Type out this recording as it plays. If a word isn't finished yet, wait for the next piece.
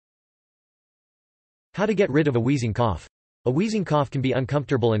How to get rid of a wheezing cough. A wheezing cough can be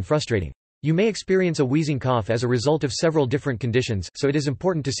uncomfortable and frustrating. You may experience a wheezing cough as a result of several different conditions, so it is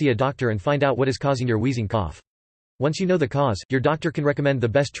important to see a doctor and find out what is causing your wheezing cough. Once you know the cause, your doctor can recommend the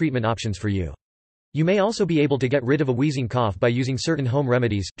best treatment options for you. You may also be able to get rid of a wheezing cough by using certain home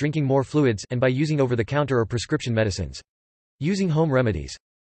remedies, drinking more fluids, and by using over-the-counter or prescription medicines. Using home remedies.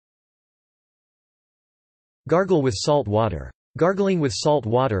 Gargle with salt water. Gargling with salt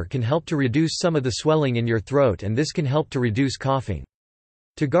water can help to reduce some of the swelling in your throat, and this can help to reduce coughing.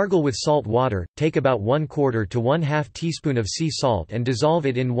 To gargle with salt water, take about 1/4 to 1/2 teaspoon of sea salt and dissolve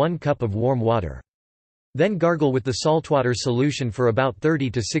it in 1 cup of warm water. Then gargle with the saltwater solution for about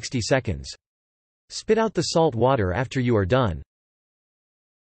 30 to 60 seconds. Spit out the salt water after you are done.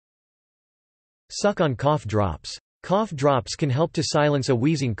 Suck on cough drops. Cough drops can help to silence a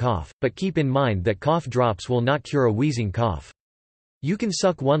wheezing cough, but keep in mind that cough drops will not cure a wheezing cough. You can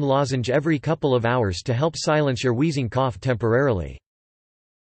suck 1 lozenge every couple of hours to help silence your wheezing cough temporarily.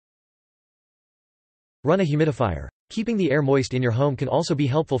 Run a humidifier. Keeping the air moist in your home can also be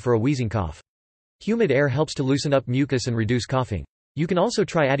helpful for a wheezing cough. Humid air helps to loosen up mucus and reduce coughing. You can also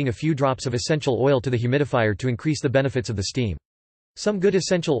try adding a few drops of essential oil to the humidifier to increase the benefits of the steam. Some good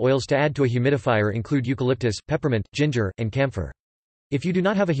essential oils to add to a humidifier include eucalyptus, peppermint, ginger, and camphor. If you do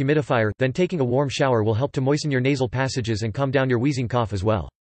not have a humidifier, then taking a warm shower will help to moisten your nasal passages and calm down your wheezing cough as well.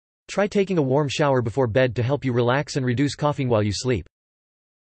 Try taking a warm shower before bed to help you relax and reduce coughing while you sleep.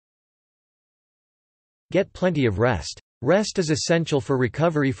 Get plenty of rest. Rest is essential for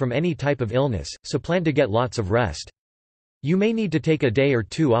recovery from any type of illness, so plan to get lots of rest. You may need to take a day or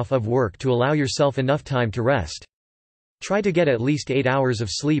 2 off of work to allow yourself enough time to rest. Try to get at least 8 hours of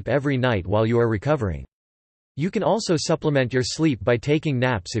sleep every night while you are recovering. You can also supplement your sleep by taking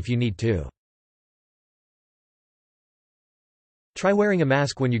naps if you need to. Try wearing a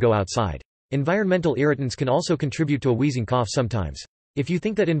mask when you go outside. Environmental irritants can also contribute to a wheezing cough sometimes. If you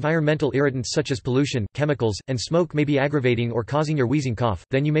think that environmental irritants such as pollution, chemicals, and smoke may be aggravating or causing your wheezing cough,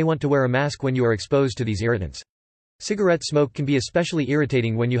 then you may want to wear a mask when you are exposed to these irritants. Cigarette smoke can be especially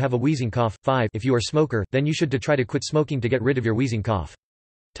irritating when you have a wheezing cough. 5. If you are a smoker, then you should try to quit smoking to get rid of your wheezing cough.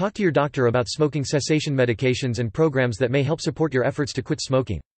 Talk to your doctor about smoking cessation medications and programs that may help support your efforts to quit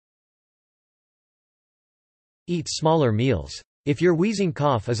smoking. Eat smaller meals. If your wheezing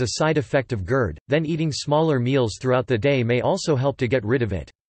cough is a side effect of GERD, then eating smaller meals throughout the day may also help to get rid of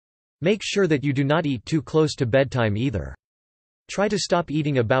it. Make sure that you do not eat too close to bedtime either. Try to stop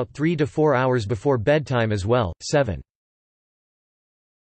eating about 3 to 4 hours before bedtime as well. 7.